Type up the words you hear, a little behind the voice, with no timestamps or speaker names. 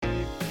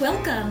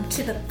Welcome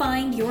to the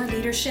Find Your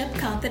Leadership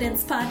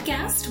Confidence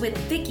podcast with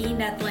Vicki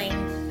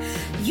Nedling.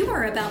 You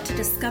are about to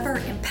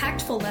discover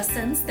impactful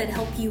lessons that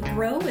help you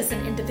grow as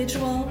an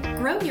individual,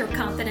 grow your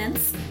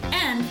confidence,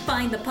 and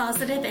find the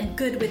positive and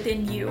good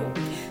within you,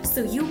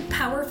 so you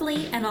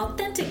powerfully and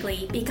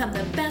authentically become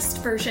the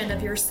best version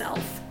of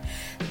yourself.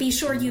 Be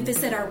sure you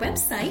visit our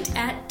website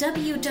at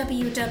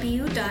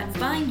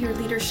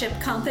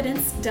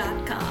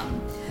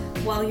www.findyourleadershipconfidence.com.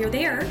 While you're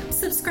there,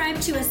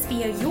 subscribe to us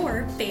via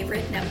your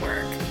favorite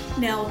network.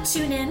 Now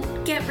tune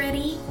in, get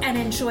ready, and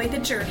enjoy the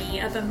journey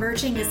of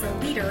emerging as a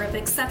leader of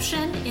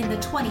exception in the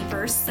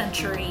 21st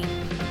century.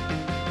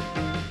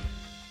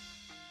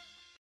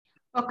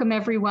 Welcome,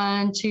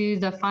 everyone, to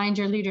the Find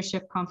Your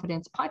Leadership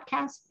Confidence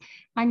podcast.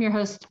 I'm your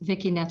host,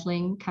 Vicki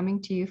Nedling,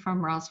 coming to you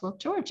from Roswell,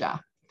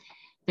 Georgia.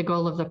 The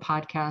goal of the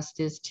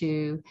podcast is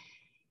to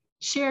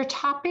share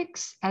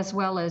topics as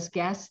well as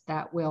guests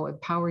that will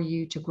empower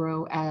you to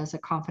grow as a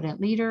confident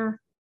leader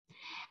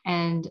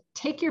and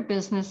take your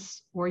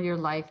business or your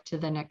life to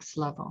the next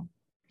level.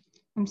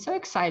 I'm so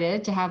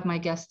excited to have my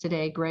guest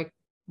today, Greg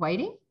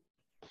Wieting.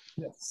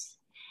 Yes.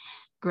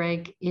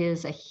 Greg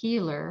is a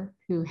healer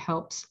who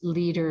helps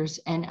leaders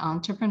and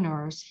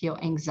entrepreneurs heal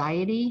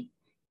anxiety,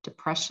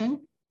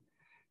 depression,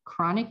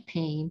 chronic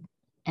pain,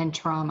 and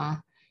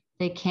trauma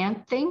they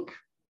can't think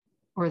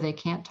or they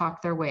can't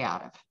talk their way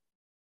out of.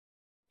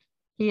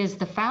 He is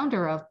the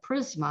founder of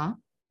Prisma,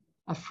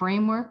 a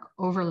framework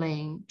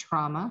overlaying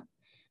trauma,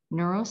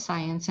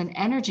 neuroscience, and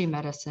energy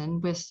medicine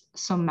with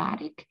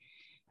somatic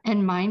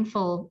and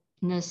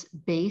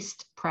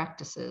mindfulness-based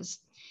practices.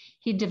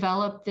 He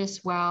developed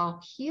this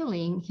while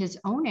healing his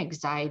own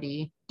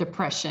anxiety,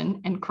 depression,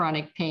 and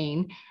chronic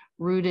pain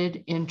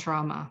rooted in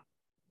trauma.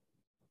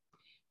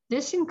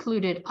 This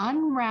included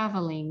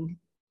unraveling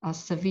a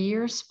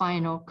severe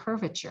spinal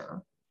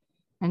curvature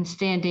and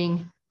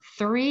standing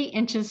 3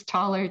 inches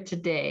taller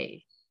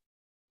today.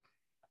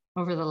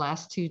 Over the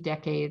last 2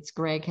 decades,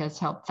 Greg has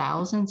helped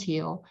thousands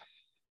heal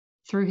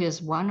through his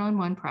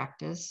one-on-one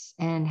practice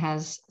and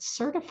has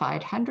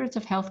certified hundreds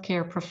of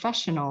healthcare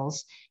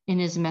professionals in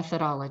his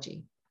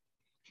methodology.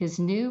 His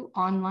new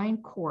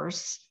online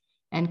course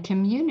and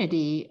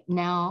community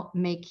now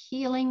make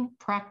healing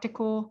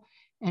practical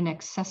and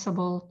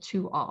accessible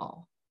to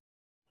all.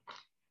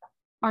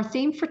 Our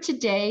theme for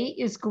today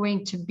is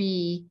going to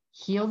be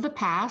Heal the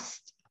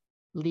Past,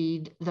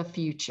 Lead the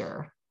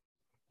Future.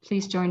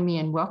 Please join me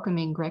in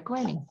welcoming Greg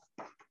Wieting.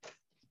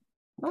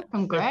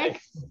 Welcome, Greg.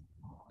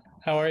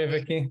 How are you,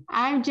 Vicki?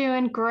 I'm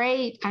doing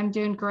great.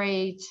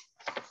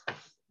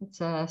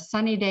 It's a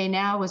sunny day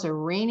now. It was a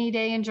rainy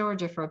day in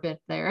Georgia for a bit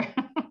there.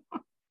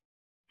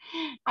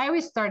 I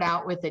always start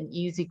out with an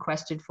easy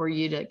question for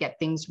you to get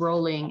things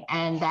rolling,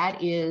 and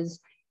that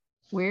is,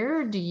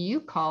 where do you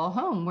call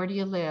home? Where do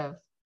you live?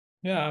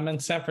 Yeah, I'm in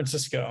San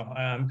Francisco.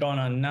 I'm going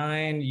on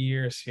 9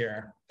 years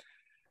here.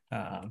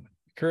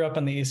 Grew up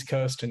on the East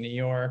Coast in New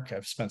York.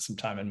 I've spent some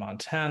time in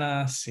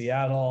Montana,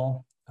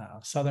 Seattle,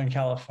 Southern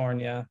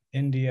California,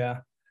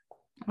 India.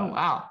 Oh,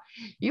 wow.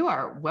 You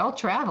are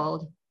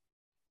well-traveled.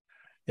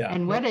 Yeah.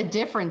 And what a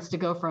difference to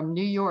go from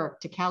New York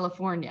to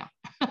California.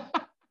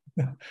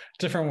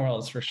 Different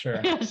worlds for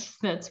sure. Yes,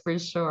 that's for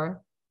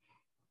sure.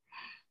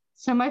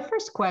 So my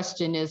first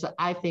question is,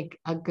 I think,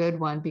 a good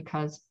one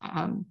because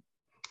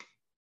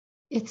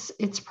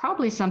it's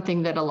probably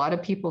something that a lot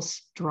of people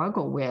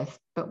struggle with,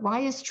 but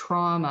why is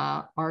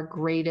trauma our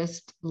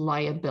greatest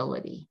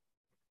liability?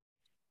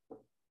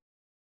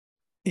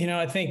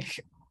 I think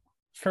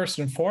first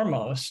and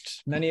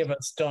foremost, many of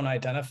us don't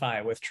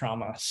identify with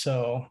trauma.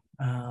 So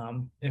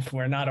if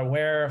we're not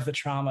aware of the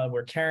trauma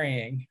we're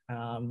carrying,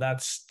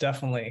 that's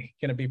definitely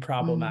going to be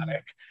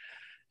problematic.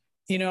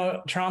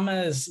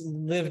 Trauma is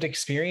lived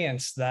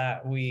experience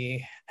that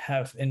we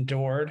have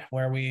endured,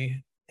 where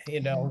we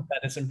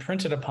that is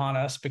imprinted upon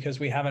us because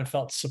we haven't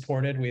felt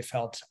supported. We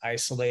felt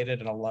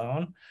isolated and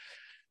alone.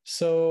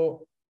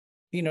 So,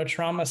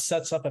 trauma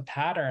sets up a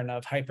pattern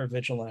of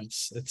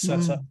hypervigilance. It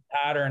sets up a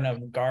pattern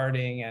of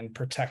guarding and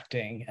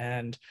protecting.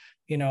 And,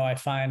 I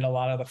find a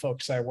lot of the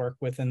folks I work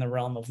with in the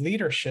realm of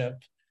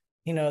leadership,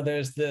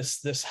 there's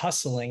this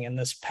hustling and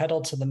this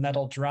pedal to the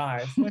metal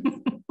drive, which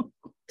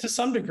to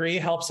some degree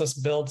helps us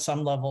build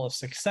some level of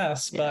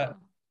success, but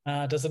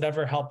does it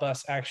ever help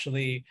us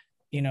actually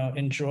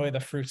enjoy the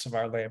fruits of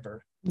our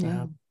labor,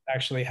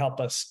 actually help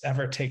us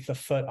ever take the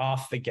foot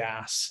off the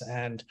gas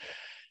and,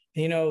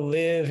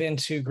 live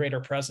into greater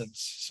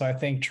presence. So I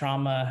think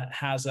trauma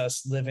has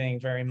us living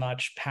very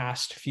much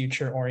past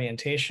future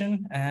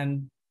orientation,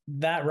 and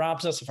that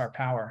robs us of our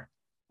power.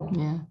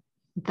 Yeah.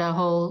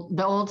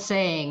 The old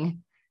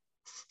saying,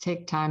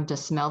 take time to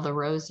smell the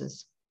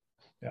roses.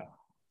 Yeah.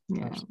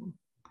 Absolutely.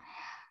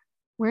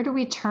 Where do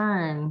we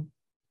turn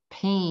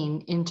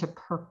pain into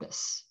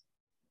purpose?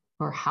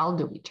 Or how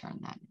do we turn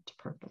that into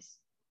purpose?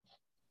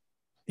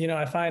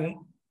 I find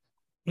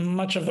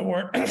much of the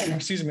work,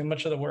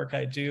 much of the work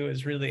I do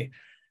is really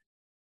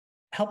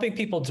helping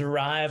people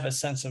derive a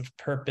sense of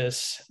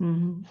purpose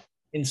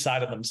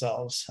inside of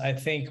themselves. I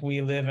think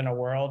we live in a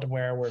world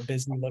where we're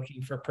busy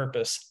looking for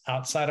purpose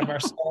outside of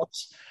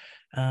ourselves,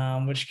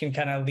 which can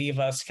kind of leave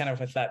us kind of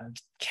with that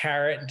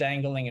carrot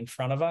dangling in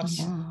front of us.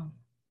 Yeah.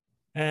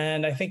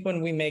 And I think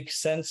when we make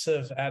sense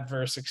of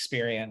adverse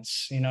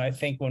experience, I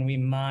think when we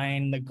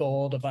mine the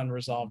gold of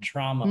unresolved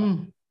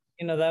trauma,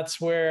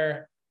 that's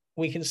where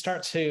we can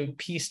start to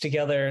piece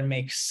together and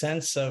make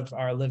sense of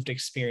our lived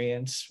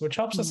experience, which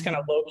helps us kind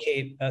of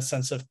locate a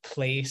sense of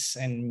place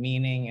and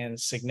meaning and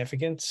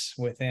significance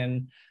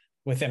within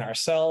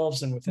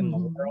ourselves and within the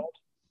world.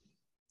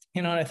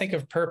 And I think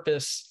of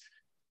purpose,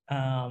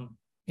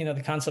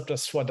 the concept of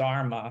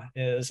swadharma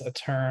is a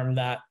term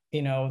that,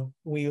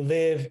 we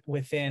live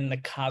within the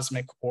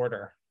cosmic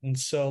order. And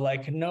so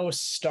like no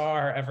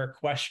star ever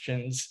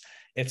questions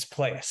its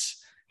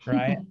place,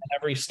 right?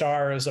 Every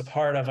star is a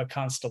part of a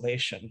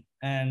constellation,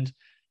 and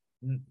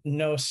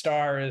no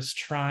star is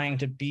trying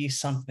to be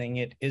something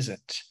it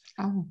isn't.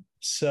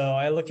 So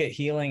I look at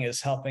healing as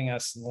helping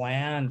us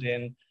land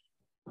in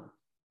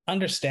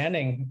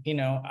understanding,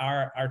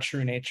 our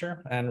true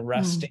nature and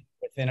resting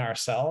within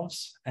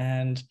ourselves.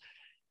 And,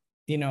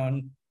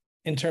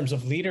 in terms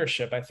of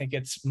leadership, I think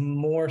it's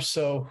more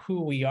so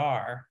who we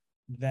are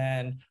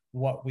than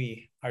what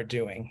we are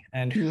doing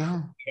and who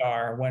we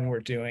are when we're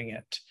doing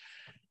it.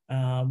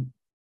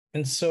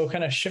 And so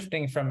kind of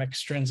shifting from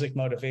extrinsic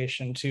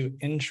motivation to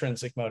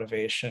intrinsic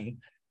motivation,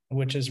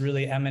 which is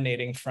really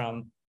emanating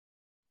from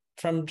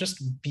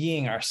just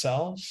being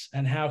ourselves,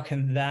 and how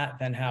can that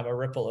then have a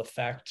ripple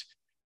effect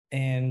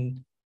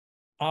in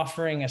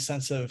offering a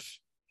sense of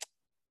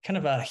kind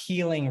of a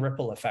healing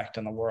ripple effect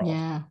in the world.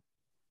 Yeah.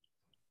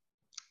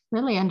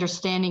 Really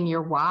understanding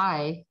your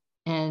why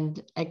and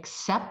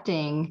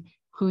accepting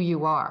who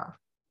you are.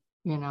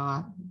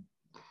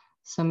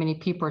 So many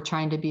people are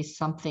trying to be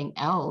something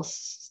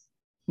else,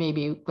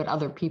 maybe what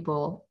other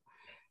people,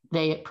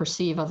 they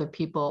perceive other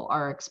people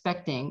are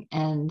expecting,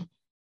 and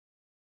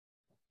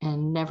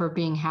never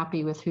being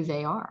happy with who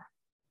they are.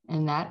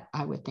 And that,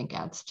 I would think,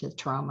 adds to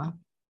trauma.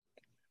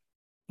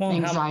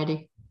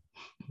 Anxiety.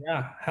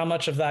 How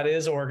much of that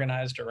is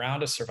organized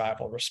around a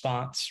survival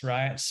response,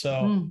 right?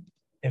 So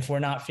if we're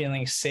not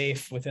feeling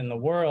safe within the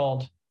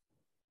world,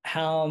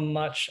 how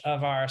much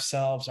of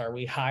ourselves are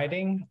we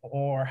hiding,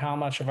 or how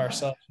much of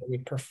ourselves are we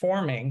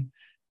performing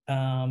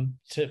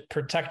to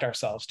protect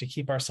ourselves, to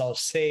keep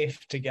ourselves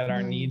safe, to get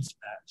our needs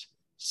met?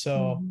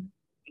 So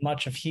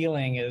much of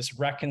healing is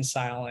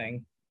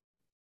reconciling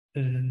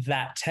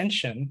that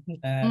tension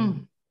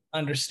and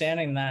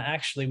understanding that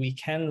actually we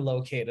can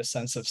locate a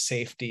sense of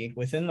safety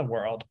within the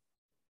world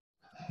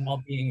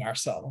while being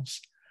ourselves.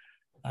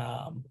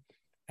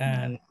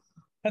 And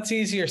that's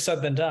easier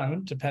said than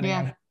done, depending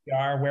on who we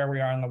are, where we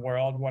are in the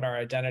world, what our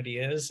identity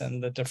is,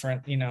 and the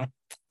different,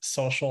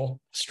 social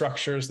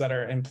structures that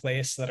are in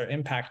place that are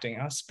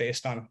impacting us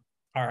based on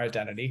our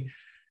identity.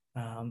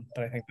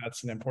 But I think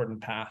that's an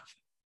important path.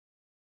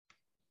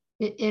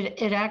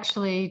 It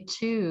actually,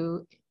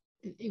 too,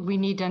 we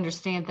need to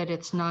understand that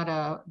it's not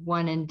a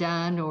one and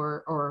done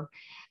or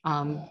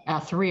a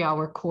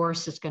 3-hour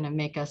course is going to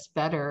make us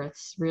better.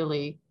 It's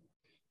really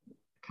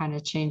kind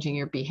of changing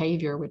your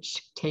behavior,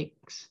 which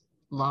takes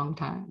a long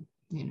time,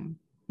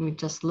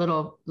 just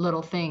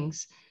little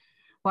things.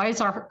 Why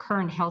is our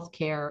current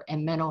healthcare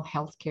and mental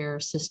health care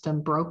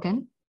system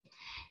broken?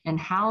 And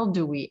how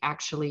do we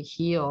actually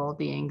heal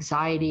the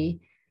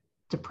anxiety,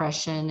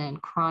 depression,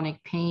 and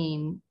chronic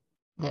pain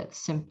that's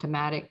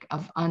symptomatic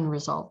of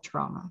unresolved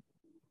trauma?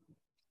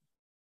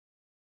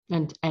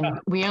 And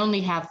we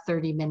only have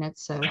 30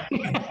 minutes, so.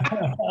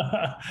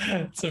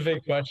 It's a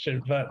big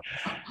question, but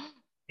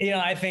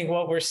I think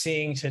what we're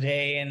seeing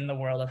today in the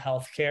world of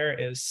healthcare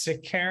is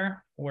sick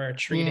care. We're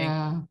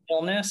treating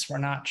illness. We're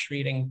not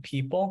treating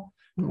people.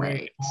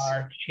 Right. We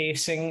are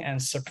chasing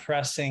and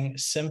suppressing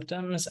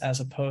symptoms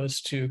as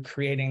opposed to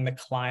creating the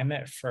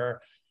climate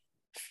for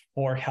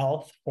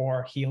health,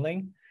 for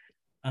healing.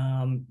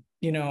 And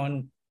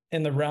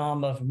in the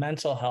realm of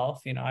mental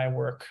health, I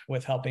work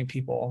with helping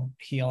people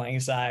heal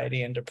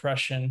anxiety and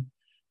depression.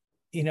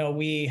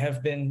 We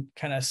have been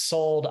kind of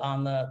sold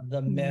on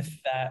the myth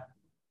that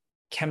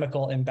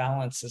chemical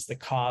imbalance is the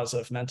cause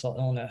of mental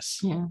illness.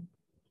 Yeah.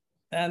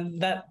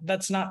 And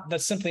that's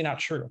simply not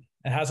true.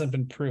 It hasn't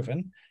been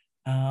proven.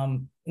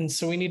 And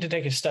so we need to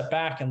take a step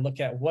back and look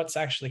at what's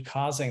actually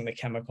causing the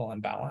chemical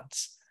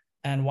imbalance.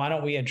 And why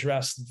don't we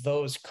address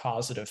those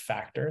causative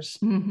factors?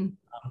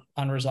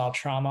 Unresolved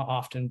trauma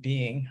often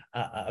being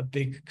a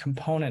big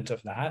component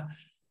of that.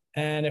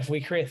 And if we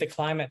create the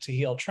climate to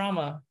heal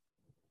trauma,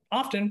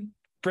 often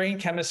brain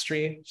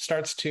chemistry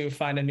starts to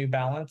find a new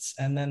balance,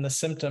 and then the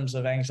symptoms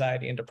of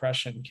anxiety and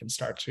depression can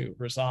start to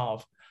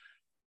resolve.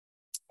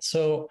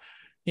 So,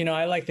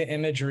 I like the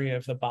imagery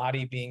of the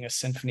body being a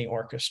symphony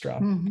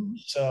orchestra.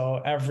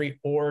 So every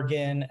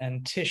organ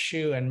and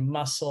tissue and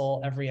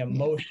muscle, every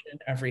emotion,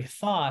 every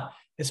thought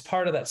is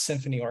part of that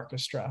symphony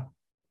orchestra.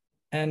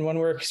 And when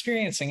we're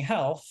experiencing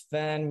health,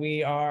 then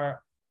we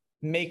are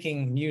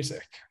making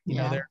music.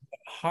 There's a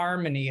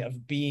harmony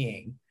of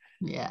being.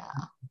 Yeah.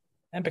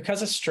 And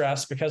because of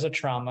stress, because of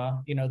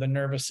trauma, the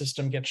nervous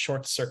system gets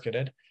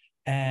short-circuited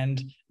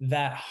and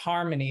that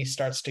harmony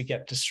starts to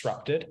get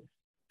disrupted.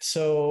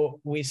 So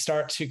we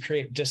start to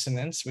create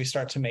dissonance, we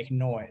start to make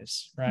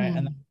noise, right?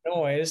 And the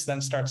noise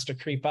then starts to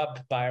creep up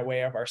by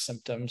way of our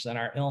symptoms and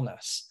our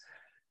illness.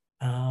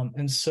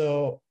 And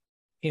so,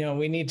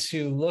 we need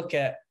to look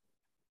at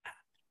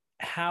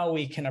how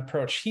we can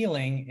approach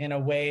healing in a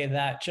way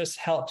that just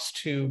helps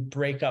to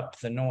break up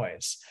the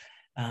noise,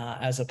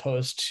 as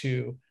opposed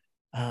to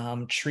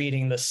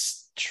treating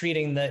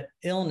the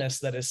illness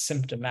that is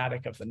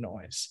symptomatic of the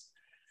noise.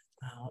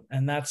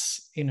 And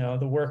that's, the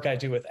work I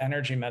do with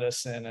energy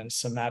medicine and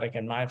somatic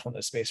and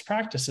mindfulness-based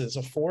practices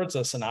affords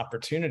us an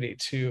opportunity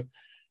to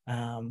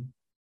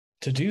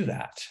do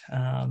that,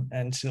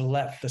 and to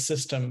let the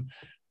system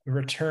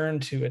return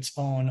to its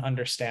own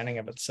understanding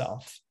of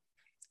itself.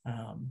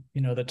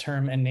 The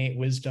term innate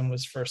wisdom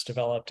was first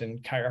developed in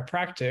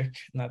chiropractic,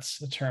 and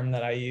that's a term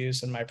that I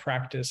use in my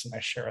practice and I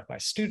share with my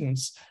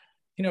students.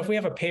 If we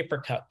have a paper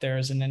cut, there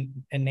is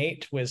an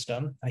innate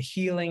wisdom, a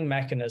healing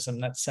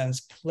mechanism that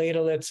sends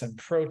platelets and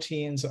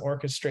proteins,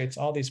 orchestrates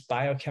all these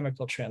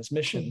biochemical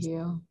transmissions.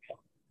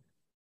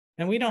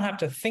 And we don't have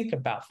to think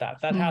about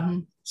that. That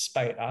happens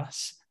despite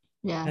us.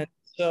 Yeah. And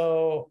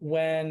so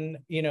when,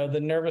 the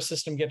nervous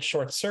system gets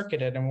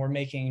short-circuited and we're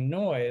making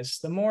noise,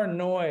 the more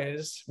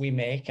noise we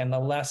make and the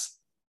less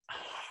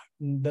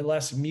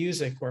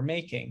music we're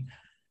making,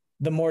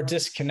 the more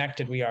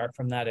disconnected we are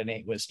from that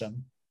innate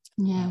wisdom.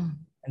 Yeah.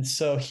 And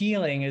so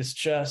healing is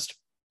just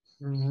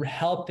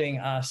helping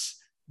us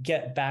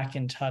get back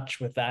in touch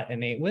with that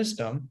innate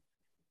wisdom.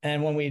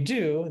 And when we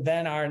do,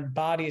 then our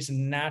body's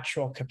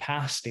natural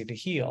capacity to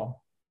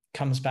heal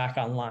comes back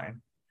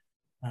online.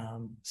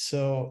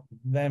 So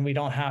then we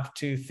don't have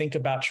to think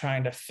about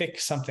trying to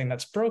fix something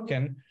that's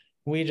broken.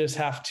 We just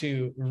have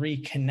to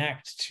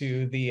reconnect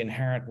to the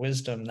inherent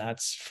wisdom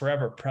that's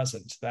forever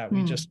present, that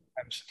we just,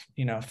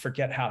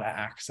 forget how to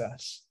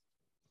access.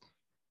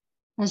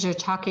 As you're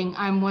talking,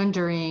 I'm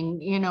wondering,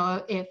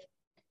 if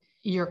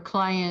your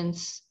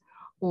clients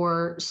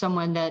or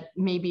someone that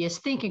maybe is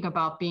thinking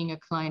about being a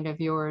client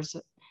of yours,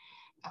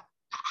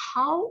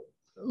 how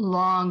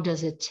long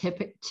does it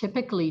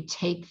typically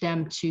take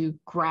them to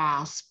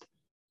grasp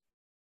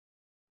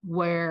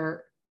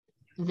where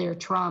their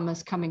trauma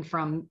is coming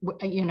from?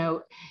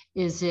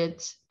 Is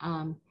it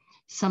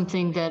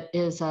something that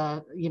is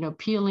a,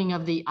 peeling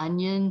of the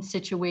onion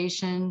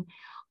situation,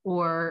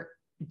 or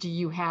do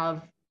you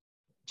have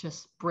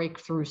just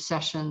breakthrough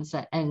sessions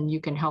and you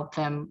can help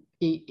them,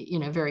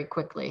 very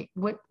quickly?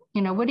 What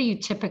do you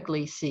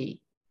typically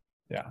see?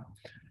 Yeah.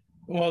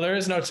 Well, there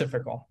is no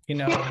typical,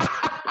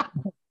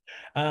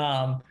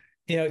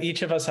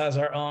 each of us has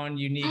our own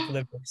unique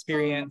lived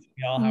experience.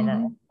 We all have our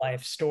own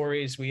life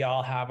stories. We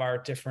all have our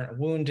different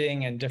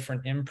wounding and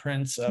different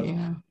imprints of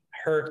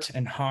hurt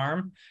and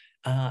harm,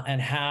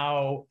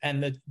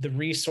 and the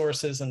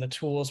resources and the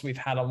tools we've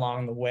had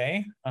along the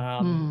way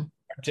are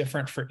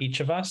different for each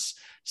of us.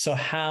 So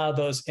how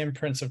those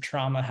imprints of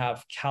trauma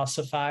have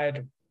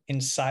calcified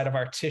inside of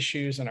our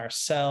tissues and our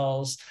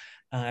cells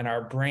and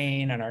our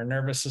brain and our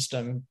nervous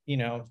system,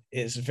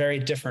 is very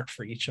different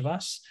for each of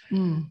us.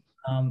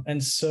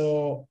 And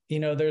so,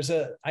 there's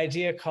an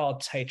idea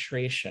called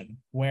titration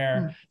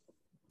where,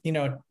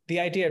 the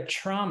idea of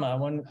trauma,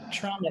 when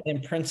trauma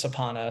imprints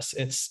upon us,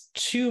 it's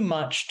too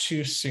much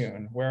too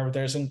soon, where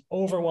there's an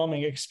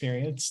overwhelming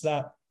experience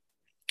that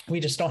we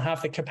just don't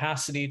have the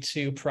capacity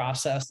to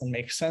process and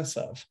make sense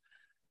of.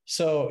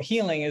 So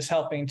healing is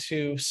helping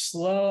to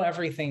slow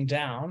everything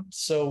down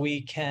so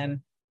we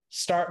can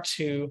start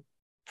to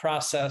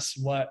process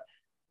what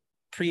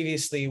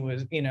previously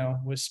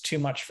was too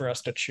much for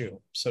us to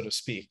chew, so to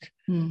speak.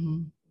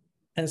 And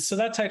so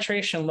that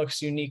titration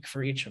looks unique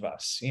for each of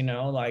us.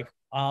 Like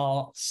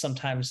I'll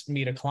sometimes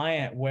meet a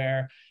client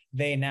where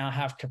they now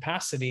have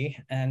capacity,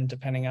 and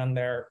depending on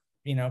their,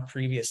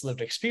 previous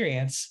lived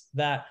experience,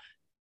 that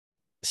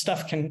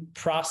stuff can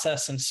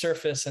process and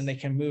surface and they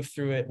can move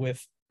through it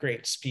with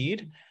great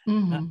speed.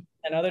 And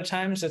other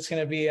times it's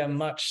going to be a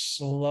much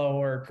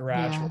slower,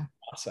 gradual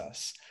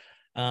process.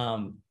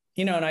 And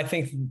I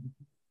think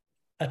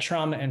a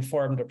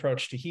trauma-informed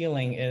approach to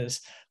healing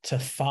is to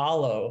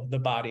follow the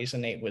body's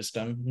innate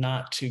wisdom,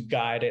 not to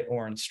guide it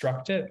or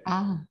instruct it.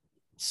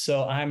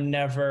 So I'm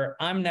never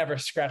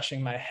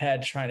scratching my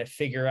head trying to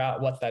figure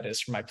out what that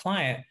is for my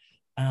client.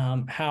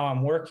 How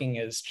I'm working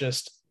is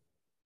just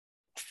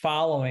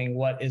following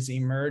what is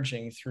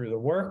emerging through the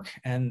work,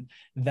 and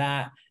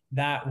that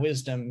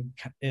wisdom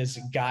is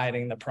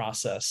guiding the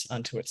process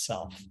unto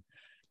itself.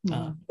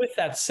 With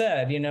that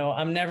said,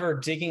 I'm never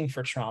digging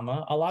for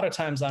trauma. A lot of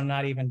times I'm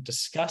not even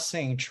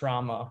discussing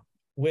trauma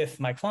with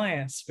my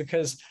clients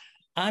because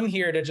I'm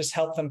here to just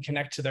help them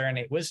connect to their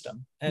innate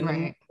wisdom. And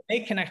when they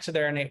connect to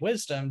their innate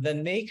wisdom,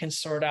 then they can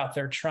sort out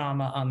their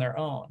trauma on their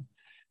own,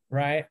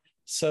 right?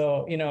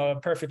 So, a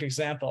perfect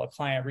example, a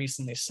client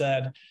recently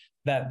said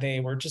that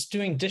they were just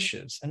doing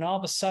dishes, and all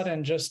of a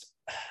sudden just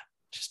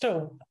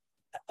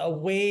a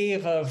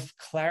wave of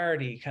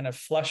clarity kind of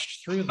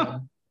flushed through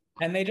them.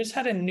 And they just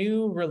had a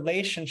new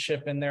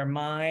relationship in their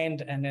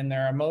mind and in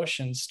their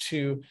emotions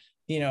to,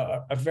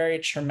 a very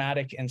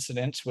traumatic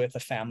incident with a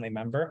family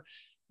member.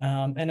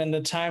 And in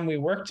the time we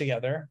worked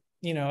together,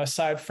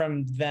 aside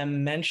from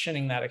them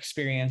mentioning that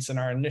experience in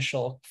our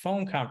initial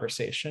phone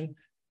conversation,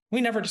 we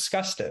never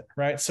discussed it,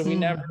 right? So we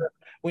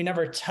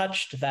never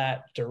touched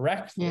that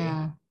directly.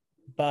 Yeah.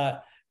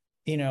 But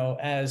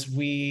as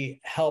we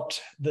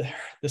helped the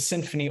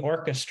symphony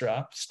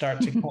orchestra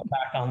start to come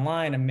back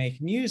online and make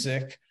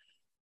music,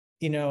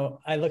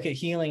 I look at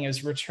healing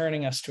as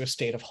returning us to a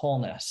state of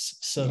wholeness.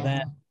 So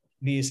then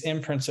these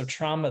imprints of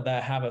trauma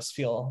that have us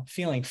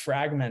feeling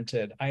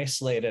fragmented,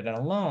 isolated, and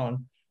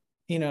alone,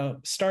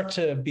 start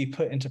to be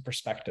put into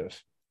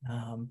perspective.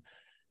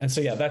 And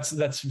so,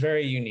 that's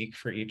very unique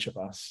for each of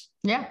us.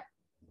 Yeah.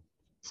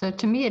 So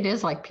to me, it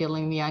is like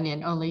peeling the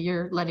onion, only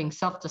you're letting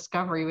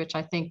self-discovery, which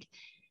I think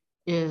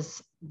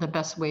is the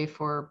best way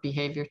for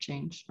behavior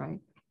change, right?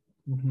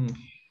 Mm-hmm.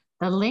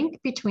 The link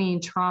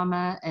between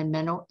trauma and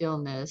mental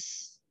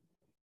illness,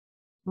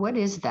 what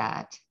is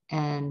that?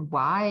 And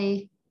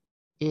why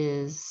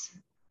is,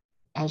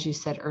 as you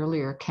said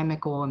earlier,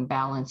 chemical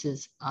imbalance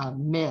is a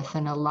myth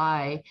and a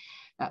lie?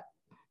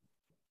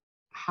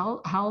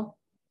 How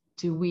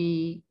do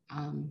we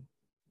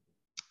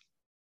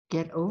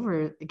get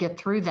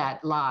through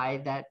that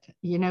lie that,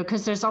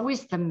 because there's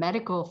always the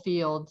medical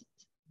field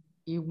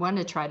you want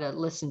to try to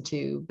listen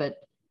to, but,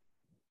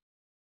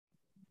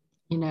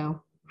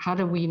 how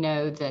do we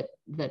know that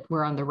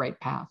we're on the right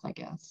path, I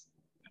guess?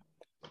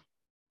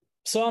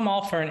 So I'm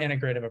all for an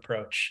integrative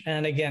approach.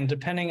 And again,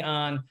 depending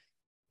on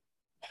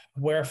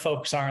where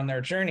folks are in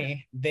their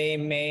journey, they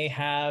may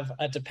have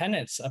a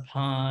dependence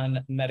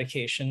upon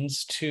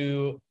medications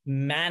to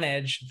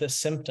manage the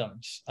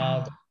symptoms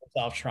of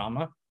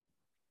trauma.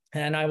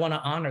 And I want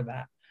to honor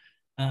that.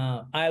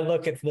 I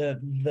look at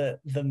the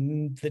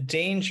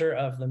danger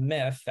of the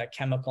myth that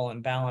chemical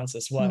imbalance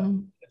is what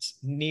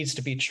needs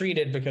to be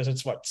treated because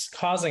it's what's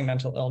causing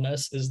mental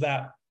illness, is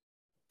that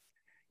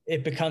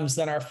it becomes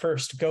then our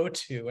first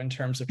go-to in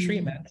terms of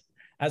treatment,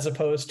 as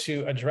opposed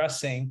to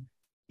addressing,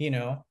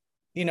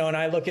 and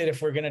I look at,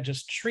 if we're going to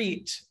just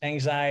treat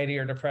anxiety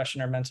or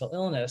depression or mental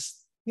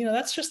illness,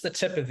 that's just the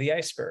tip of the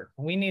iceberg.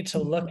 We need to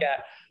look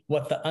at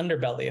what the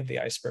underbelly of the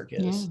iceberg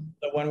is.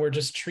 So when we're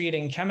just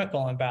treating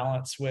chemical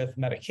imbalance with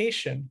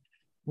medication,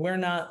 we're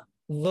not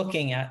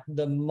looking at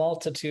the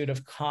multitude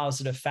of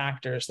causative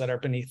factors that are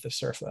beneath the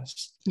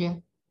surface. Yeah.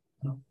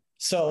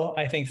 So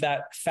I think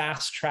that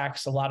fast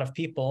tracks a lot of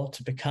people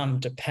to become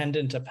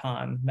dependent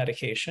upon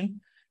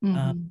medication.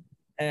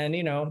 And,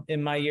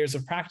 in my years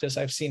of practice,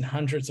 I've seen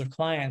hundreds of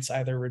clients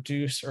either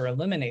reduce or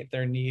eliminate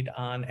their need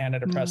on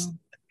antidepressant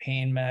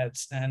pain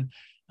meds and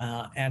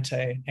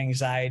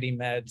anti-anxiety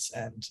meds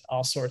and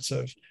all sorts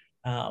of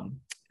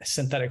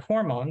synthetic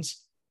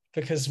hormones,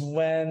 because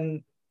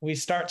when we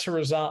start to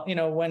resolve,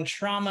 when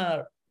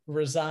trauma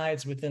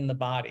resides within the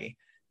body,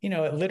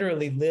 it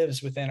literally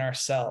lives within our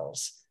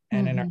cells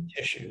and in our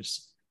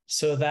tissues.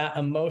 So that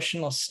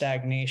emotional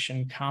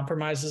stagnation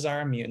compromises our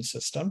immune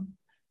system.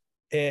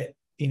 It,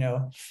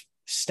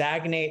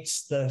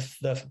 stagnates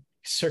the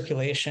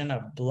circulation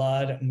of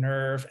blood,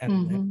 nerve,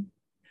 and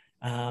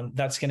lymph.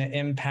 That's going to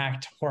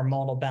impact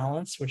hormonal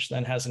balance, which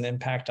then has an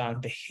impact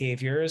on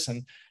behaviors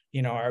and,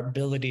 our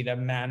ability to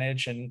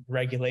manage and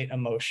regulate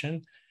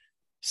emotion.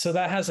 So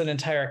that has an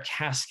entire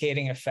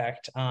cascading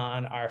effect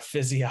on our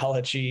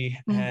physiology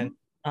and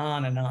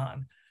on and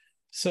on.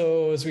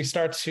 So as we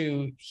start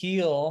to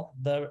heal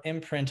the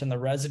imprint and the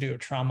residue of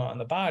trauma on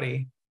the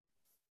body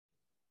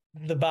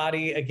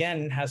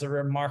again has a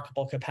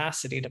remarkable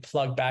capacity to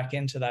plug back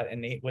into that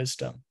innate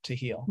wisdom to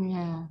heal.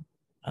 Yeah.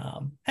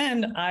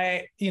 And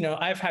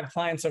I've had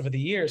clients over the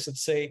years that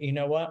say, you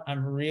know what,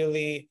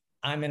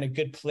 I'm in a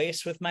good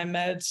place with my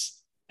meds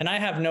and I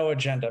have no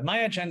agenda. My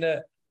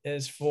agenda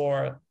is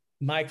for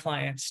my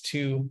clients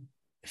to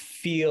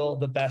feel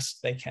the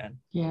best they can.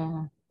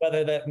 Yeah.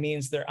 Whether that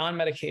means they're on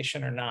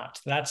medication or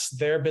not, that's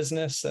their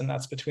business and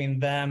that's between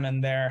them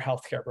and their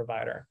healthcare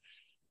provider.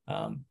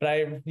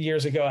 But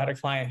years ago, I had a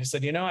client who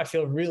said, I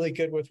feel really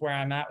good with where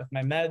I'm at with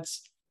my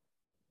meds.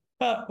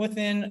 But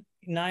within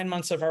 9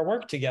 months of our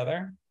work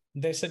together,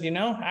 they said,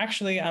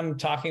 actually, I'm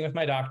talking with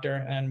my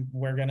doctor and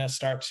we're going to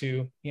start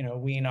to,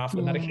 wean off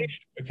the medication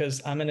because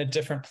I'm in a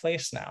different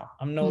place now.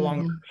 I'm no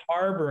longer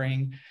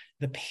harboring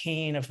the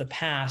pain of the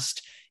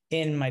past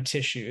in my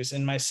tissues,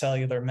 in my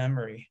cellular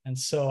memory. And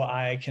so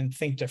I can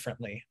think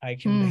differently. I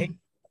can behave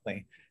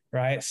differently,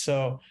 right?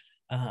 So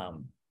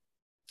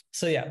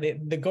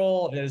the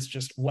goal is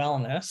just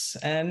wellness.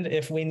 And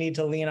if we need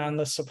to lean on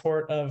the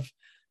support of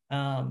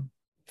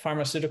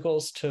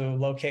pharmaceuticals to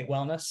locate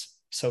wellness,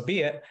 so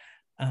be it.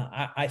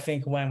 I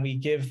think when we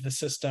give the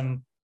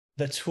system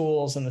the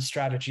tools and the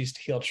strategies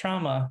to heal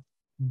trauma,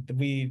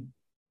 we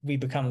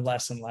become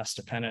less and less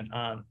dependent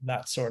on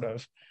that sort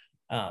of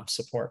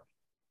support.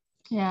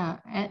 Yeah.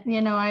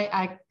 And,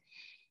 I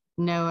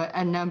know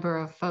a number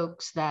of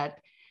folks that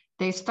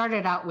they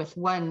started out with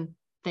one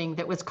thing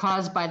that was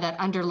caused by that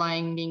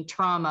underlying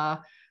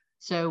trauma,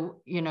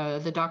 So,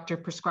 the doctor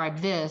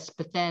prescribed this,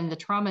 but then the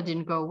trauma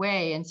didn't go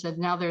away. And so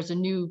now there's a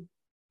new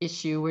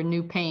issue or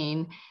new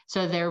pain.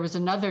 So there was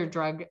another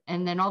drug.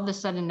 And then all of a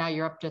sudden now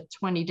you're up to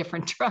 20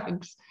 different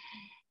drugs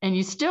and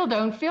you still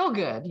don't feel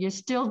good. You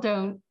still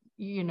don't,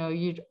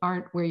 you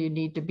aren't where you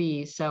need to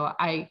be. So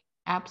I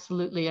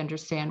absolutely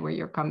understand where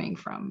you're coming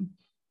from.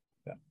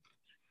 Yeah.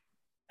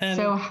 And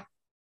so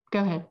go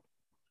ahead.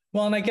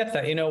 Well, and I get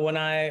that, when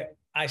I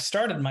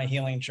started my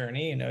healing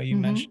journey, you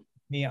mentioned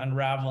me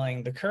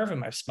unraveling the curve in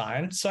my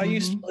spine. So I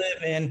used to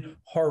live in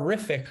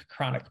horrific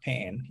chronic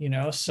pain,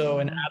 so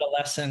in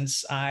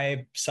adolescence,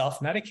 I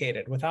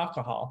self-medicated with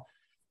alcohol.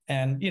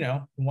 And,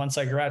 once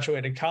I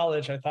graduated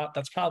college, I thought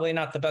that's probably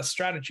not the best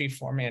strategy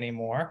for me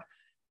anymore.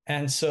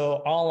 And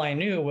so all I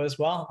knew was,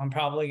 well, I'm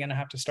probably going to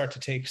have to start to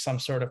take some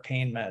sort of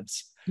pain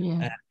meds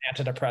and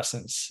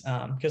antidepressants,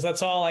 because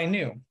that's all I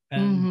knew.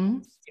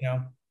 And,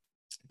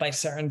 by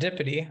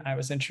serendipity, I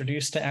was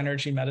introduced to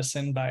energy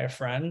medicine by a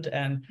friend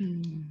and,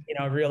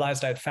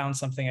 realized I'd found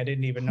something I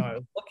didn't even know I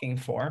was looking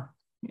for.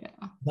 Yeah.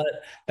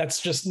 But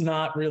that's just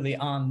not really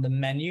on the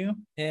menu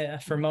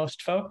for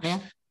most folks. Yeah.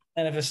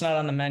 And if it's not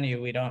on the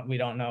menu, we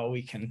don't know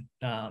we can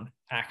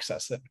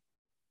access it.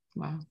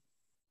 Wow.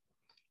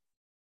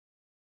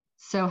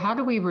 So how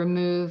do we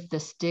remove the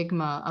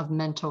stigma of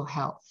mental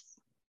health?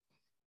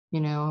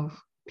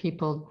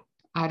 People,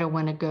 I don't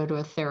want to go to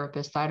a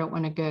therapist. I don't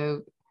want to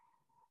go,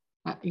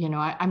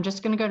 I'm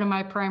just going to go to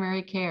my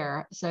primary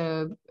care.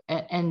 So,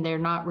 and they're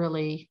not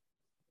really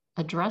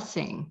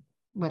addressing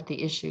what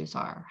the issues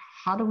are.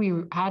 How do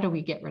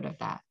we get rid of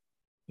that?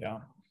 Yeah.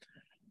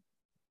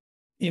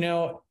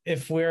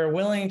 If we're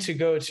willing to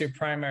go to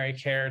primary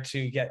care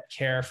to get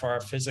care for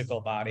our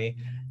physical body,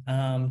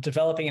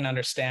 developing an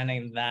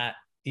understanding that,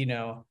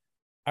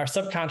 our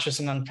subconscious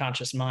and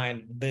unconscious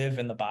mind live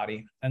in the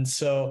body. And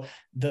so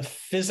the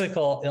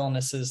physical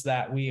illnesses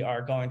that we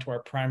are going to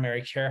our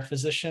primary care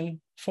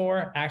physician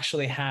for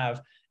actually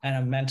have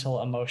a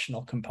mental,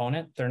 emotional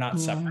component. They're not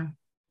separate.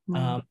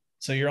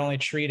 So you're only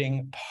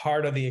treating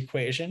part of the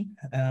equation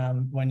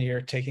when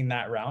you're taking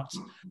that route.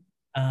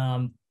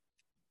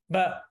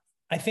 But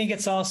I think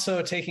it's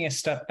also taking a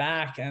step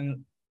back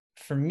and,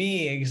 for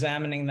me,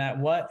 examining that,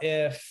 what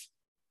if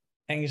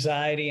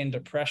anxiety and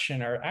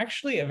depression are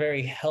actually a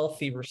very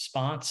healthy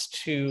response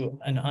to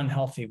an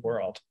unhealthy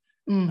world?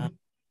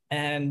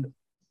 And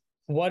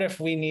what if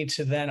we need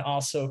to then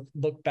also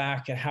look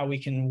back at how we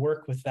can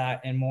work with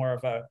that in more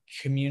of a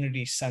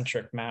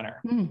community-centric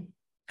manner?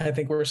 I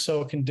think we're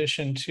so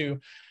conditioned to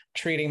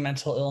treating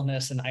mental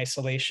illness in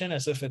isolation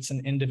as if it's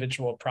an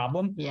individual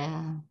problem.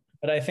 Yeah.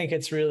 But I think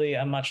it's really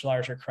a much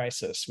larger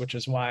crisis, which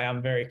is why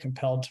I'm very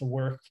compelled to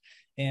work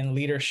in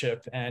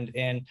leadership and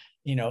in,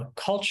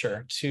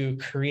 culture to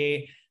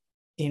create,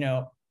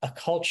 a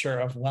culture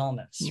of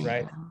wellness,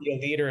 right? Be a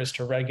leader is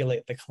to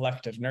regulate the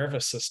collective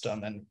nervous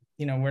system. And,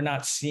 we're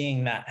not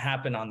seeing that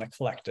happen on the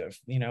collective.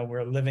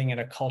 We're living in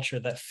a culture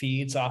that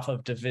feeds off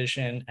of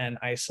division and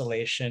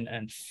isolation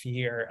and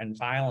fear and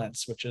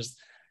violence, which is,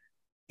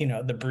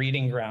 the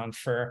breeding ground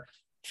for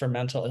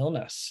mental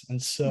illness.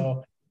 And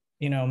so,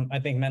 I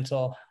think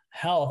mental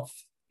health,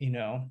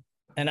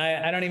 and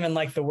I don't even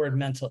like the word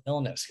mental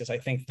illness, because I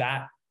think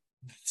that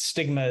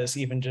stigma is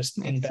even just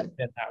embedded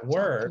in that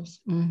word.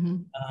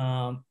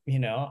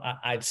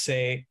 I'd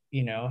say,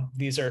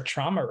 these are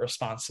trauma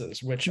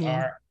responses, which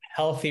are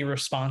healthy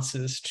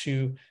responses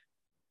to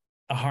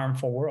a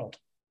harmful world.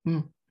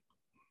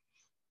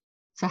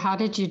 So how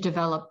did you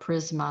develop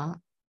Prisma,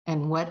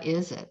 and what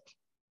is it?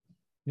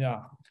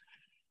 Yeah.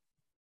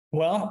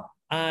 Well,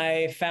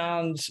 I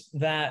found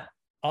that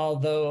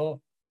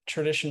although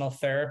traditional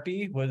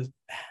therapy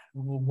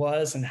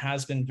was and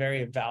has been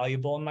very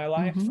valuable in my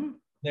life,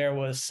 there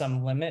was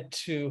some limit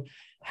to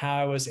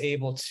how I was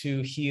able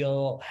to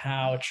heal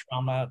how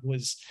trauma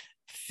was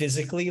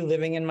physically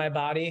living in my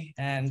body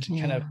and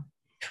kind of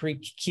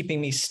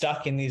keeping me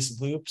stuck in these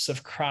loops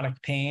of chronic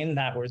pain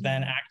that were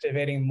then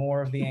activating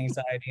more of the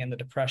anxiety and the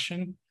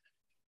depression.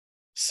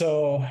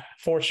 So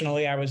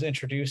fortunately, I was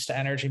introduced to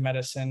energy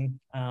medicine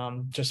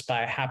just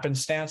by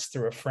happenstance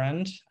through a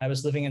friend. I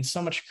was living in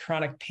so much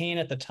chronic pain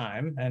at the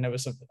time, and it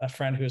was a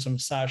friend who was a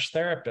massage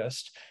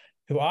therapist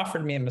who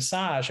offered me a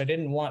massage. I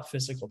didn't want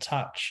physical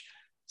touch.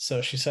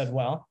 So she said,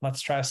 well,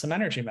 let's try some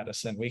energy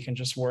medicine. We can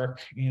just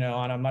work,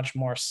 on a much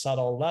more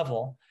subtle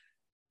level.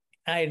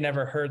 I had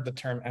never heard the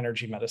term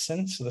energy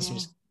medicine, so this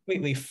was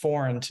completely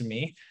foreign to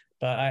me,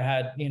 but I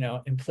had,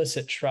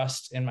 implicit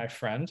trust in my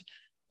friend.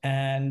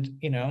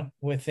 And,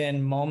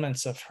 within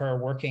moments of her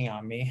working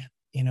on me,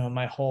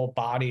 my whole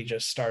body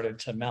just started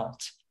to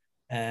melt.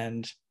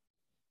 And,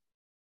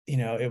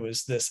 it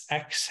was this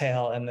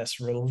exhale and this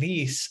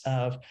release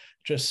of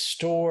just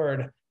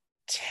stored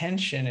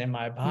tension in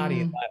my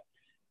body that,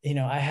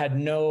 I had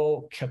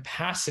no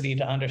capacity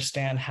to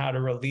understand how to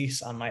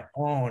release on my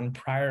own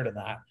prior to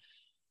that.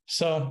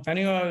 So I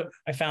knew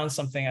I found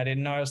something I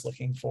didn't know I was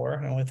looking for.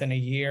 And within a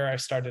year, I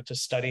started to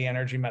study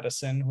energy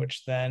medicine,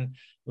 which then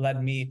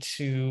led me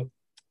to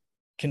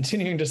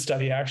continuing to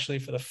study actually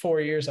for the 4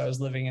 years I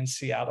was living in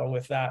Seattle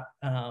with that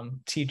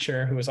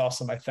teacher who was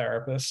also my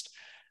therapist.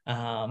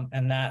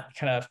 And that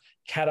kind of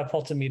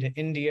catapulted me to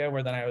India,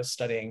 where then I was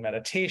studying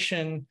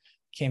meditation,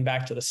 came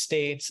back to the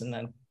States, and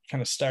then kind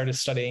of started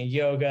studying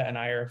yoga and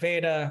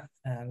Ayurveda.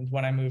 And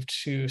when I moved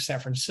to San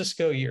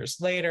Francisco years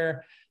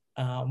later,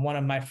 one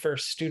of my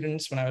first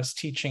students, when I was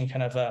teaching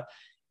kind of a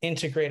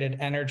integrated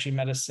energy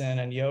medicine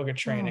and yoga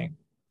training,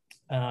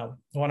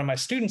 one of my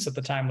students at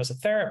the time was a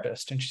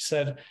therapist, and she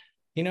said,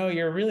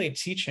 you're really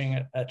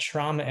teaching a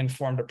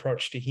trauma-informed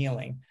approach to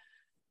healing,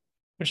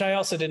 which I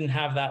also didn't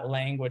have that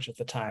language at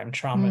the time,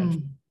 trauma.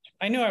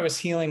 I knew I was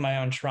healing my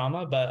own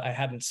trauma, but I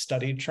hadn't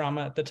studied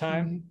trauma at the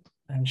time.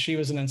 And she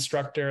was an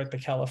instructor at the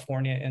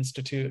California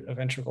Institute of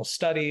Integral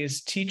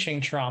Studies,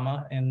 teaching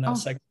trauma in the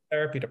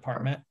psychotherapy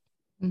department.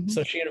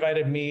 So she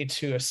invited me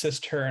to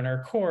assist her in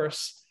her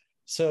course.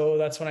 So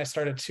that's when I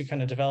started to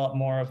kind of develop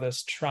more of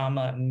this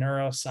trauma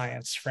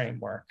neuroscience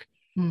framework.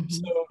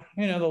 So,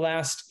 the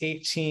last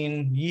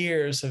 18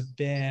 years have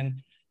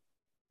been,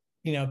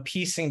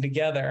 piecing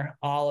together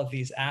all of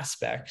these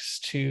aspects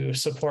to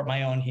support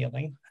my own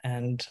healing.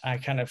 And I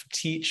kind of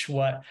teach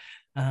what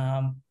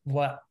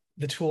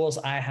the tools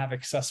I have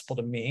accessible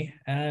to me,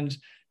 and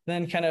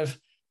then kind of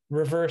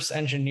reverse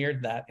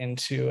engineered that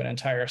into an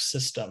entire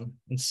system.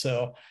 And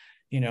so,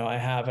 I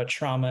have a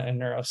trauma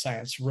and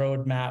neuroscience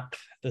roadmap.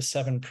 The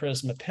 7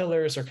 Prisma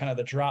pillars are kind of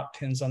the drop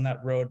pins on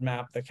that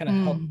roadmap that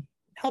kind of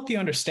help you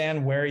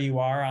understand where you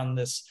are on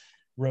this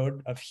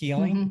road of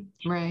healing.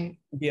 Right.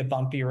 It'll be a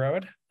bumpy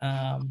road.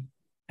 And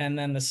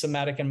then the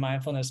somatic and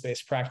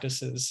mindfulness-based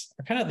practices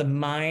are kind of the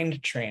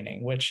mind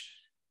training, which,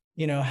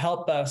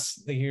 help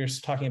us, you're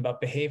talking about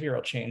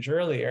behavioral change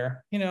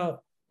earlier,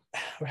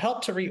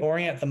 help to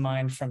reorient the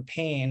mind from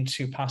pain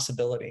to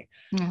possibility.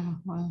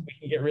 Wow. We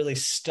can get really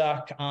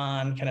stuck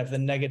on kind of the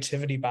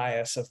negativity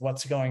bias of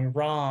what's going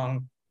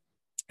wrong.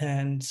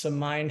 And so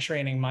mind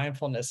training,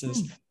 mindfulness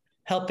is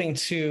helping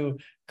to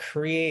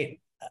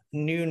create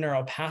new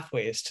neural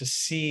pathways to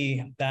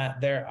see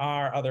that there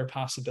are other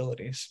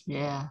possibilities.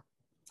 Yeah.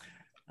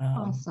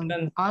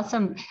 Awesome.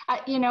 Awesome.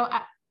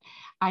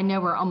 I know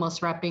we're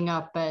almost wrapping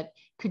up, but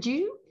could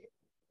you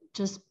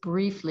just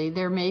briefly,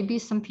 there may be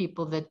some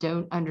people that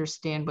don't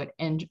understand what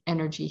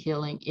energy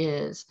healing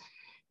is.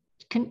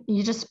 Can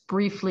you just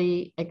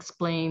briefly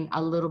explain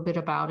a little bit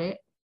about it?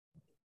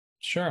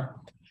 Sure.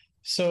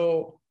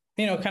 So,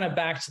 kind of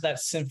back to that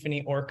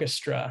symphony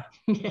orchestra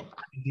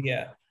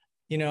idea,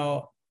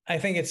 I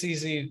think it's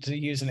easy to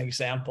use an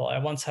example. I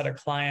once had a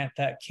client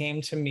that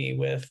came to me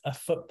with a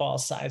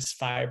football-sized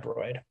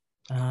fibroid.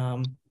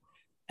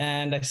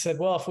 And I said,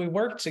 well, if we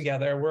work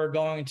together, we're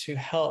going to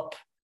help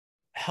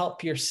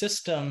your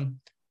system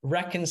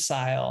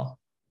reconcile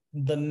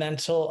the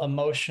mental,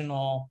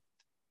 emotional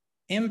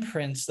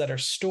imprints that are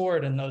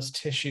stored in those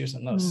tissues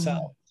and those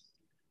cells,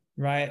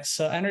 right?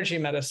 So energy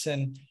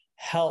medicine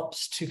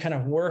helps to kind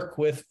of work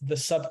with the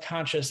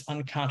subconscious,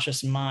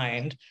 unconscious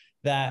mind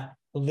that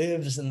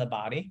lives in the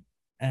body.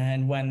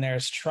 And when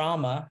there's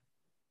trauma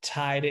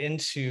tied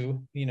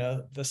into,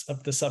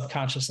 the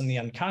subconscious and the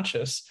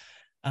unconscious,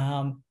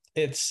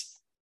 it's,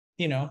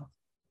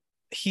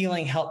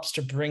 healing helps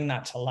to bring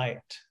that to light.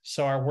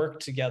 So our work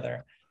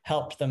together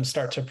helped them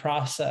start to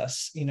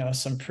process,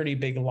 some pretty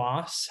big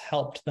loss,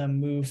 helped them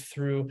move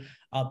through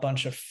a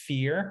bunch of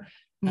fear,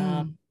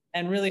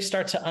 and really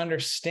start to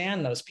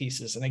understand those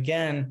pieces. And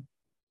again,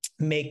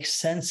 make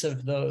sense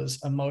of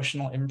those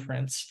emotional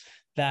imprints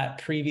that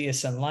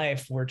previous in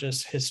life were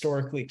just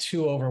historically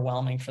too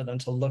overwhelming for them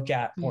to look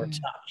at or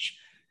touch.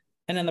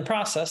 And in the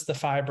process, the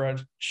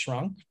fibroid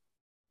shrunk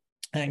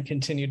and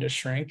continued to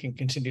shrink and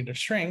continued to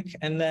shrink.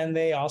 And then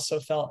they also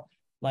felt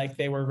like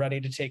they were ready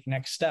to take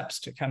next steps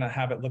to kind of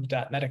have it looked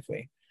at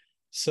medically.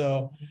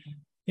 So,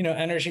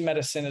 energy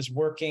medicine is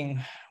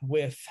working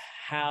with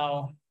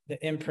how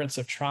the imprints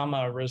of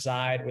trauma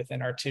reside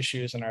within our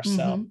tissues and our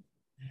cells.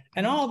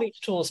 And all these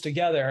tools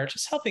together are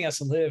just helping us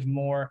live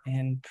more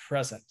in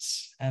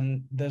presence.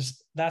 And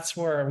that's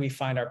where we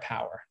find our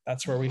power.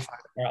 That's where we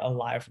find our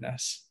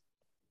aliveness.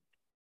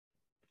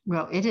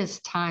 Well, it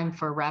is time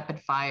for rapid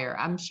fire.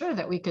 I'm sure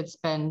that we could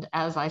spend,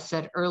 as I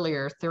said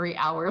earlier, 3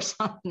 hours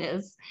on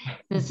this.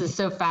 This is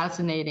so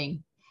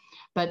fascinating.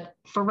 But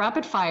for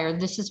rapid fire,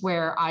 this is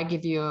where I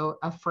give you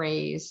a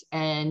phrase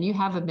and you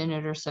have a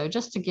minute or so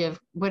just to give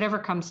whatever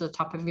comes to the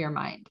top of your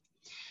mind.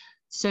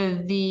 So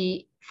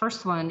the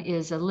first one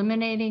is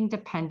eliminating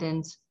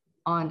dependence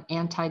on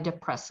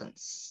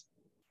antidepressants.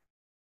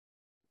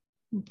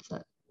 What's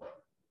that?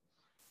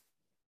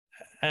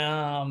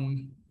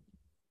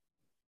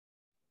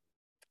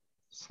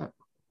 So,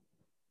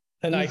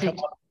 and I'm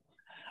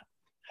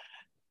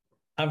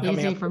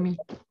coming up for me.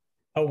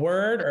 A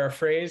word or a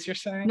phrase you're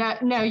saying?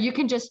 No, you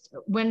can just,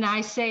 when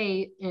I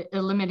say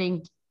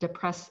eliminating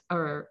dependence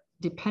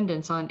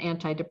on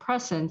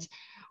antidepressants,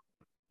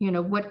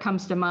 what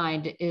comes to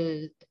mind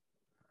is.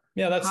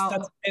 Yeah, that's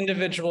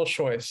individual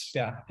choice.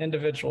 Yeah,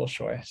 individual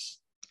choice.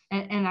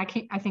 And I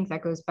think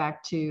that goes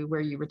back to where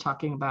you were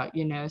talking about,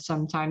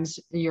 sometimes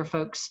your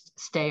folks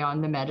stay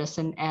on the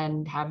medicine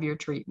and have your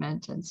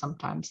treatment, and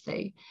sometimes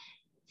they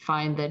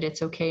find that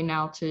it's okay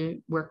now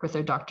to work with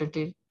their doctor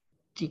to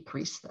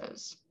decrease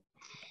those.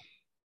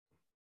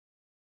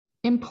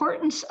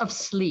 Importance of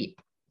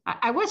sleep.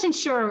 I wasn't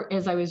sure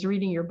as I was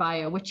reading your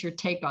bio, what's your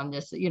take on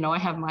this? I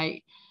have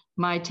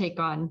my take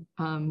on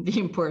the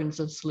importance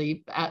of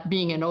sleep at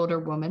being an older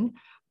woman,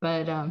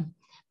 but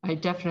I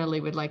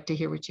definitely would like to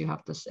hear what you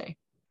have to say.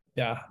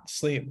 Yeah,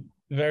 sleep,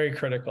 very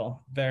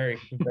critical, very,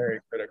 very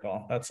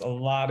critical. That's a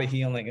lot of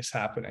healing is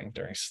happening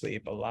during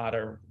sleep, a lot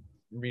of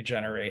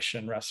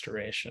regeneration,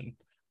 restoration.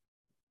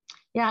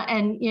 Yeah,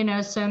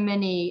 and so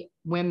many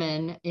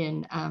women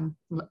in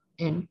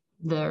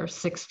their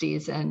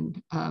 60s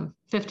and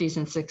 50s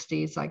and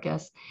 60s, I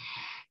guess,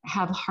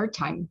 have a hard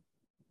time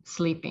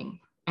sleeping.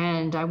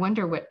 And I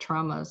wonder what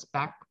trauma's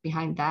back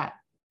behind that.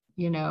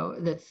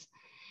 That's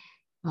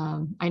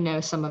I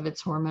know some of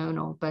it's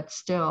hormonal, but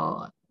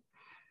still,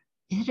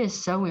 it is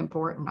so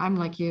important. I'm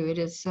like you, it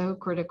is so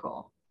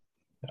critical.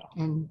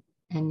 Yeah.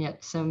 And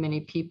yet so many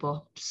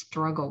people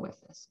struggle with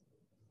this.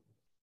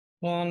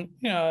 Well,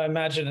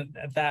 imagine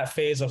at that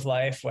phase of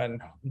life when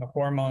the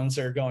hormones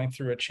are going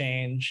through a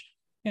change,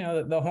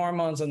 the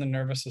hormones and the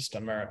nervous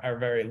system are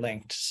very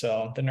linked.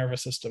 So the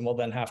nervous system will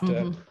then have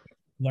to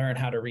learn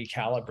how to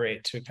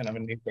recalibrate to kind of a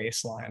new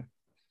baseline.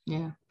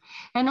 Yeah.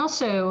 And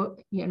also,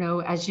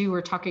 as you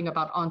were talking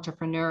about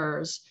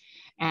entrepreneurs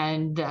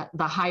and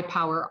the high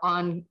power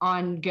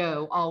on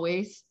go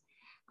always,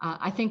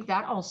 I think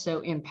that also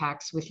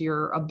impacts with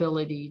your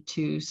ability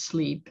to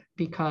sleep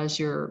because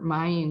your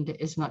mind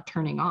is not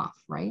turning off,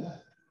 right?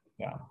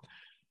 Yeah.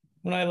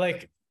 When I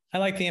like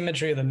the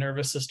imagery of the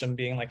nervous system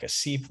being like a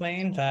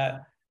seaplane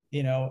that,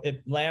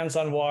 it lands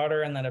on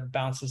water and then it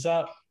bounces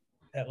up.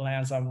 It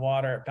lands on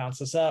water, it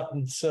bounces up.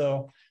 And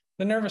so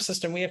the nervous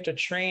system, we have to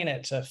train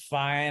it to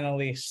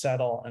finally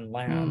settle and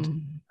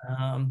land.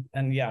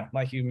 And yeah,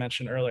 like you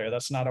mentioned earlier,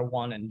 that's not a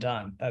one and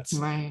done. That's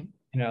right.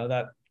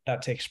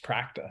 That takes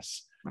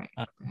practice. Right.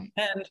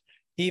 And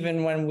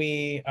even when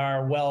we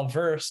are well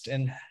versed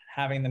in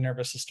having the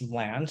nervous system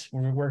land,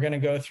 we're going to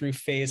go through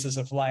phases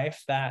of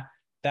life that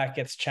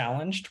gets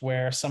challenged,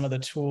 where some of the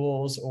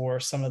tools or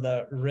some of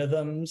the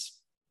rhythms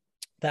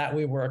that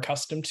we were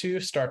accustomed to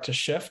start to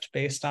shift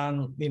based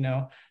on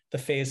the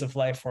phase of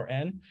life we're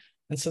in.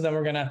 And so then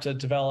we're going to have to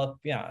develop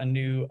a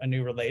new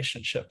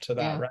relationship to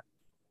that. Yeah. Right.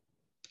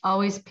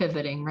 Always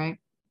pivoting, right?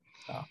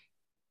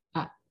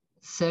 Oh.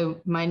 So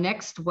my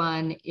next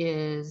one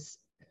is,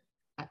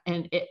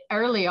 and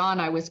early on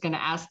I was going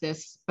to ask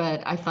this,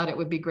 but I thought it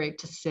would be great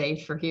to say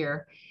for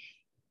here,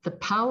 the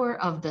power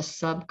of the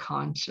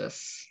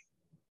subconscious.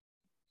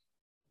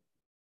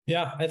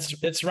 Yeah,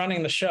 it's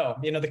running the show.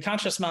 The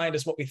conscious mind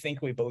is what we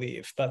think we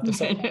believe, but the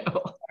subconscious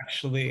is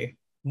actually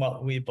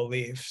what we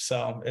believe.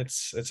 So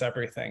it's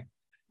everything,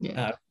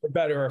 for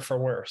better or for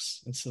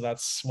worse. And so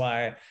that's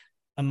why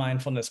a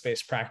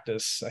mindfulness-based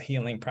practice, a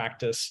healing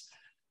practice,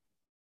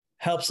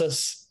 helps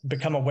us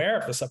become aware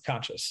of the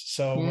subconscious.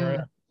 So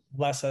we're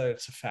less at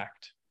its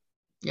effect.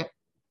 Yep.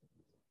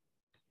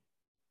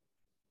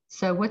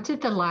 So what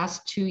did the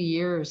last 2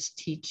 years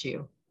teach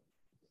you?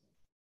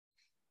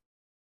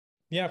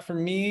 Yeah, for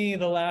me,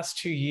 the last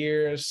 2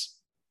 years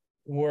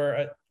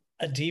were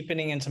a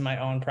deepening into my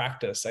own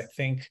practice. I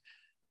think,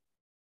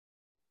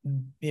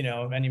 and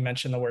you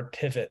mentioned the word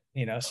pivot,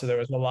 so there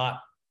was a lot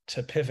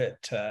to pivot,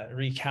 to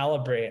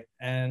recalibrate.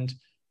 And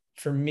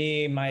for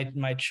me,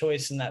 my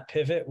choice in that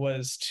pivot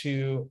was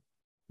to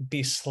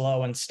be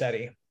slow and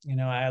steady.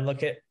 I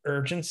look at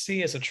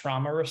urgency as a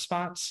trauma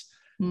response.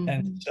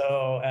 And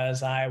so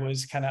as I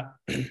was kind of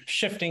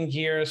shifting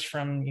gears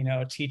from,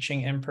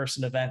 teaching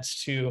in-person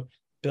events to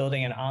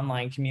building an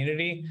online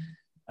community,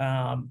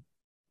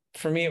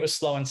 for me, it was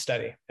slow and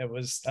steady. It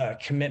was a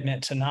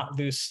commitment to not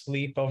lose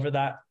sleep over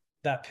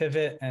that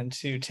pivot and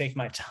to take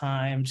my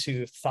time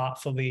to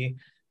thoughtfully,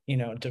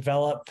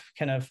 develop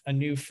kind of a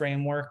new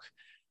framework,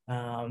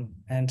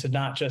 and to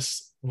not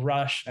just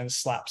rush and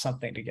slap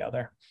something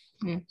together.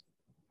 Yeah.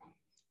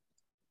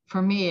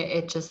 For me,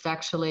 it just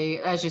actually,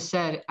 as you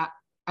said,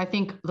 I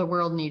think the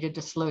world needed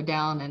to slow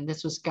down, and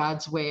this was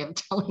God's way of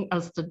telling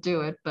us to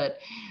do it. But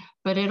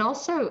it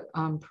also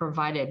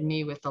provided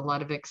me with a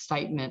lot of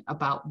excitement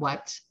about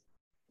what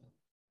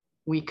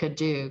we could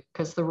do,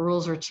 because the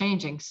rules are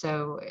changing.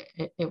 So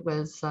it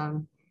was,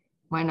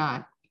 why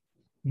not?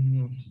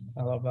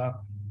 I love that.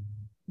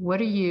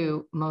 What are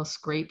you most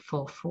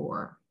grateful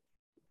for?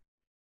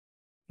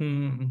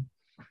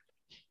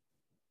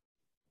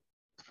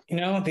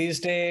 These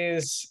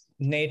days,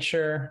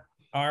 nature,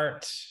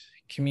 art,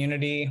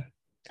 community.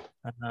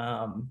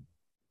 A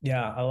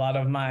lot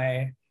of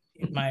my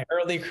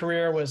early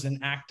career was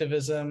in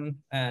activism.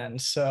 And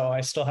so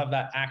I still have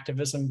that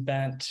activism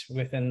bent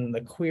within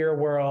the queer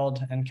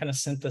world and kind of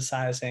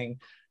synthesizing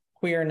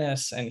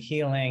queerness and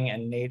healing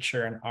and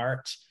nature and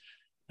art.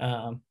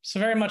 So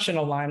very much in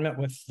alignment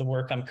with the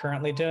work I'm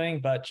currently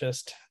doing, but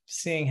just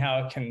seeing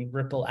how it can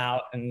ripple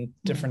out in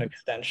different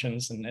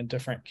extensions and in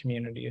different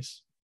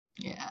communities.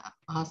 Yeah,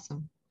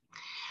 awesome.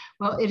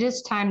 Well, it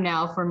is time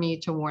now for me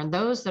to warn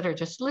those that are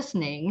just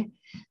listening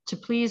to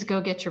please go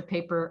get your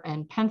paper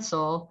and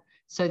pencil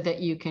so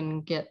that you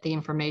can get the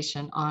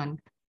information on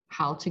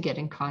how to get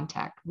in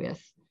contact with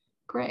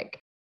Greg.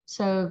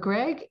 So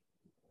Greg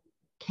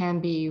can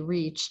be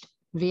reached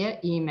via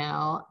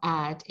email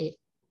at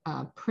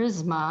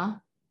Prisma.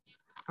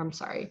 I'm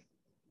sorry.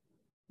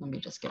 Let me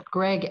just get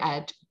Greg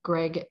at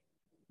Wieting.com.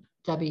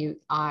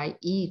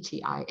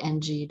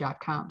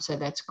 So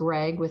that's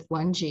Greg with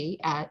one G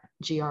at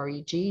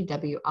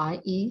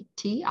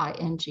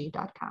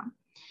GregWieting.com.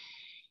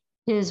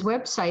 His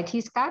website,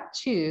 he's got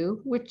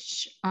two,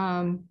 which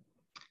I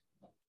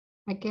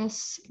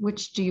guess,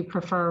 which do you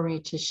prefer me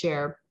to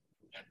share?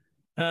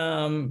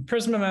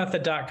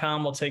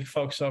 Prismamethod.com will take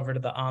folks over to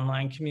the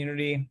online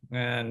community,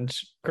 and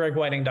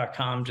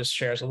GregWieting.com just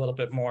shares a little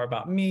bit more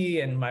about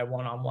me and my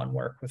one-on-one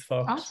work with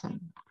folks.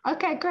 Awesome.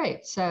 Okay,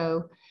 great.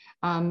 So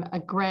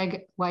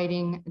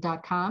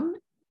GregWieting.com,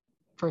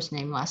 first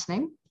name, last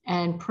name,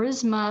 and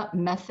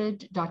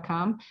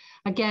PrismaMethod.com.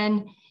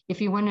 Again,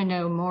 if you want to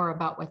know more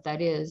about what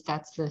that is,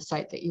 that's the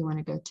site that you want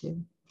to go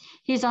to.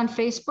 He's on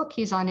Facebook.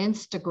 He's on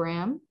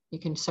Instagram. You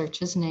can search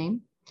his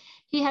name.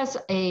 He has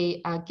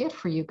a gift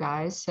for you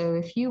guys. So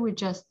if you would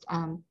just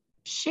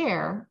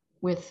share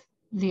with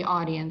the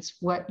audience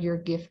what your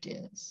gift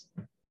is.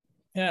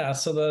 Yeah,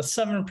 so the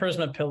 7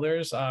 Prisma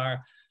pillars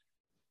are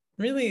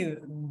really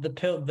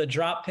the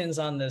drop pins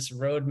on this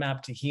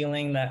roadmap to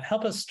healing that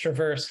help us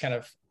traverse kind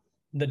of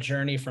the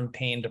journey from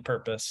pain to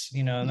purpose,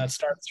 and that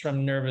starts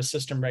from nervous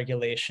system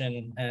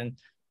regulation and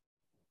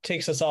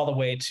takes us all the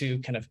way to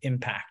kind of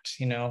impact,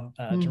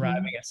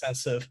 deriving a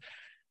sense of.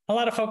 A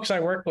lot of folks I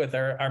work with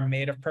are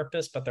made of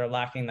purpose, but they're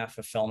lacking that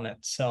fulfillment.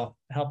 So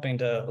helping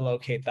to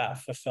locate that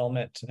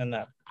fulfillment and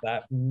that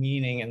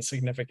meaning and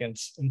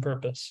significance and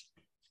purpose.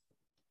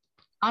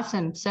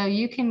 Awesome. So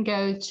you can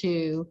go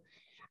to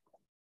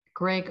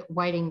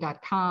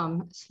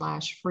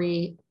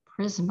GregWieting.com/free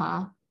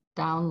Prisma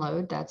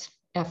download. That's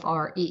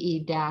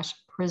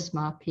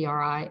FREE-Prisma,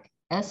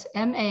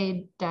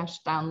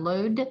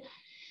 PRISMA-download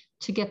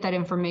to get that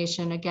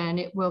information. Again,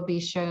 it will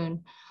be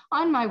shown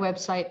on my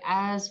website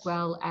as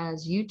well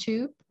as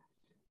YouTube.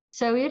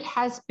 So it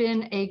has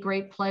been a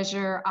great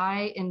pleasure.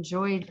 I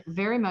enjoyed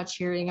very much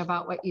hearing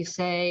about what you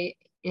say.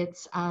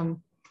 It's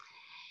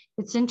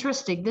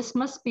interesting. This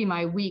must be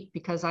my week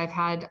because I've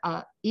had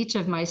each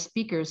of my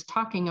speakers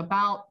talking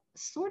about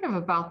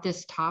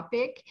this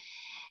topic,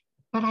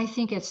 but I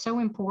think it's so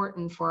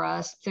important for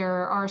us.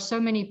 There are so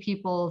many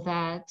people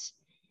that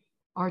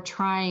are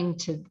trying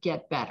to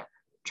get better,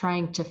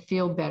 trying to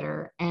feel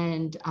better,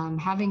 and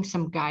having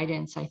some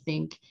guidance, I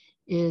think,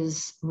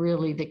 is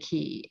really the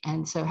key.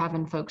 And so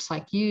having folks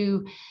like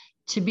you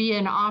to be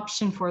an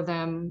option for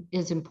them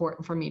is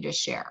important for me to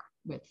share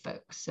with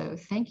folks. So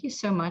thank you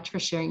so much for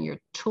sharing your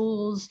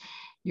tools,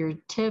 your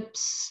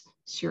tips,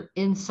 your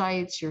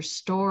insights, your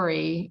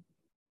story,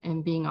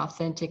 and being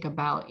authentic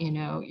about,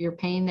 your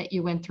pain that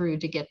you went through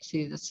to get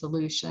to the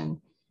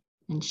solution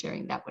and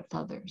sharing that with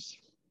others.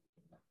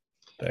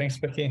 Thanks,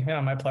 Vicki.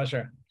 Yeah, my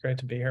pleasure. Great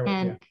to be here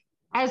with you.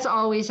 As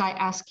always, I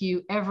ask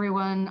you,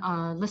 everyone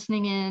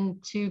listening in,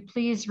 to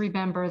please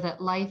remember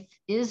that life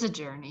is a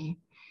journey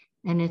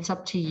and it's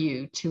up to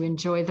you to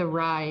enjoy the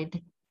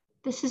ride.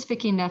 This is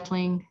Vicki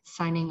Nettling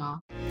signing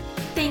off.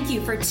 Thank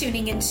you for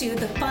tuning into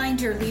the Find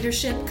Your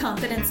Leadership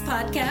Confidence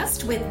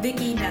podcast with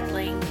Vicki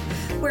Nettling,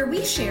 where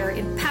we share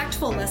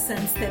impactful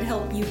lessons that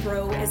help you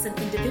grow as an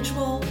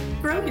individual,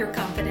 grow your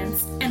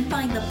confidence, and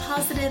find the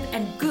positive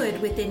and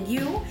good within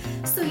you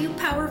so you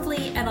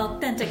powerfully and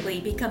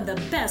authentically become the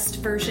best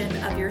version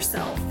of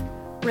yourself.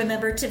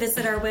 Remember to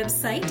visit our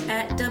website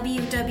at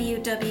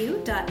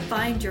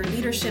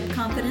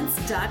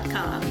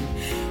www.findyourleadershipconfidence.com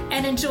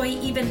and enjoy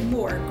even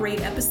more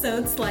great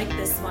episodes like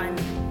this one.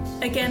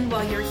 Again,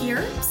 while you're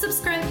here,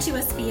 subscribe to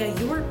us via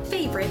your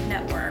favorite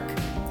network.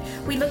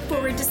 We look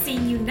forward to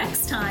seeing you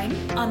next time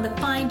on the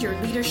Find Your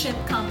Leadership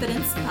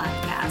Confidence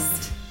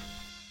podcast.